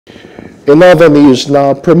In other news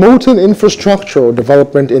now, promoting infrastructural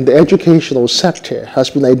development in the educational sector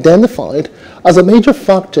has been identified as a major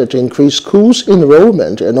factor to increase schools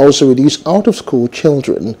enrollment and also reduce out-of-school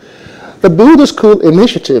children. The Build a School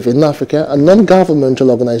Initiative in Africa, a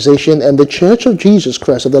non-governmental organization, and the Church of Jesus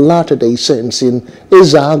Christ of the Latter-day Saints in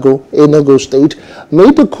N.G.O, Enugu State,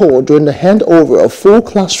 made the call during the handover of 4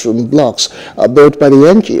 classroom blocks built by the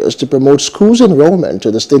N.G.Os to promote schools enrollment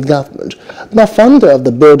to the state government. The founder of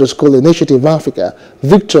the Build a School Initiative Africa,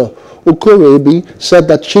 Victor Okorebi, said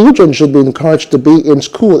that children should be encouraged to be in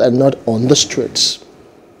school and not on the streets.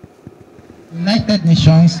 United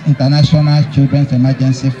Nations International Children's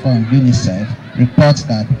Emergency Fund UNICEF reports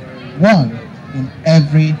that 1 in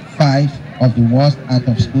every 5 of the world's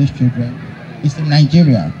out-of-school children is in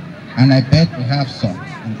Nigeria, and I bet we have some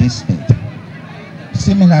in this state.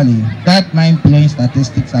 Similarly, that mind-blowing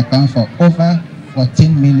statistics account for over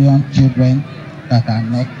 14 million children that are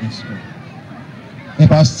not in school.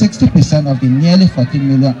 About 60% of the nearly 14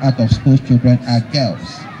 million out-of-school children are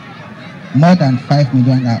girls. More than 5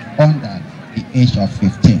 million are under the age of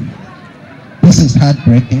 15. This is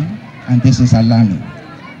heartbreaking and this is alarming.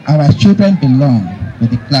 Our children belong to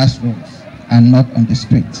the classrooms and not on the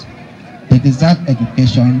streets. They deserve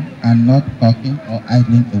education and not talking or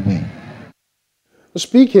idling away.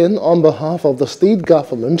 Speaking on behalf of the state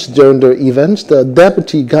government during the event, the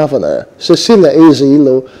Deputy Governor, Cecilia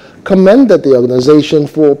Ezilo, commended the organization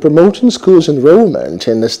for promoting schools enrollment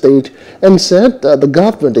in the state and said that the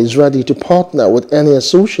government is ready to partner with any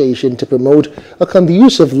association to promote a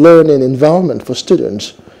conducive learning environment for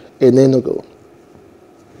students in Enugu.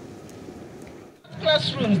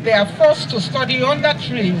 Classrooms, they are forced to study under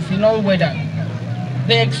trees in all weather.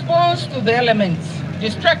 They are exposed to the elements,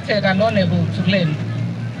 distracted and unable to learn.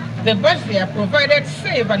 The Basia provided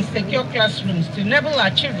safe and secure classrooms to enable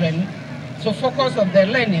our children to focus on their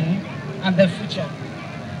learning and their future.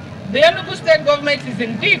 The Enugu state government is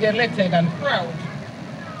indeed elected and proud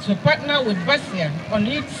to partner with Basia on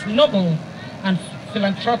its noble and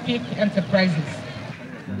philanthropic enterprises.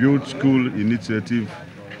 Build School Initiative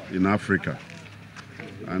in Africa.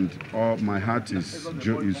 And all my heart is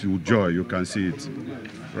with joy, you can see it.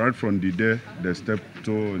 Right from the day they stepped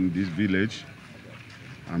toe in this village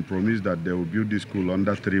and promised that they will build this school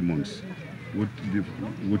under 3 months.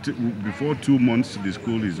 Before 2 months, the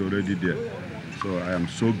school is already there. So I am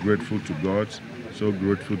so grateful to God, so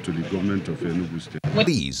grateful to the government of Enugu State.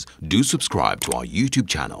 Please do subscribe to our YouTube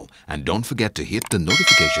channel and don't forget to hit the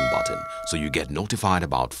notification button so you get notified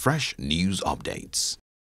about fresh news updates.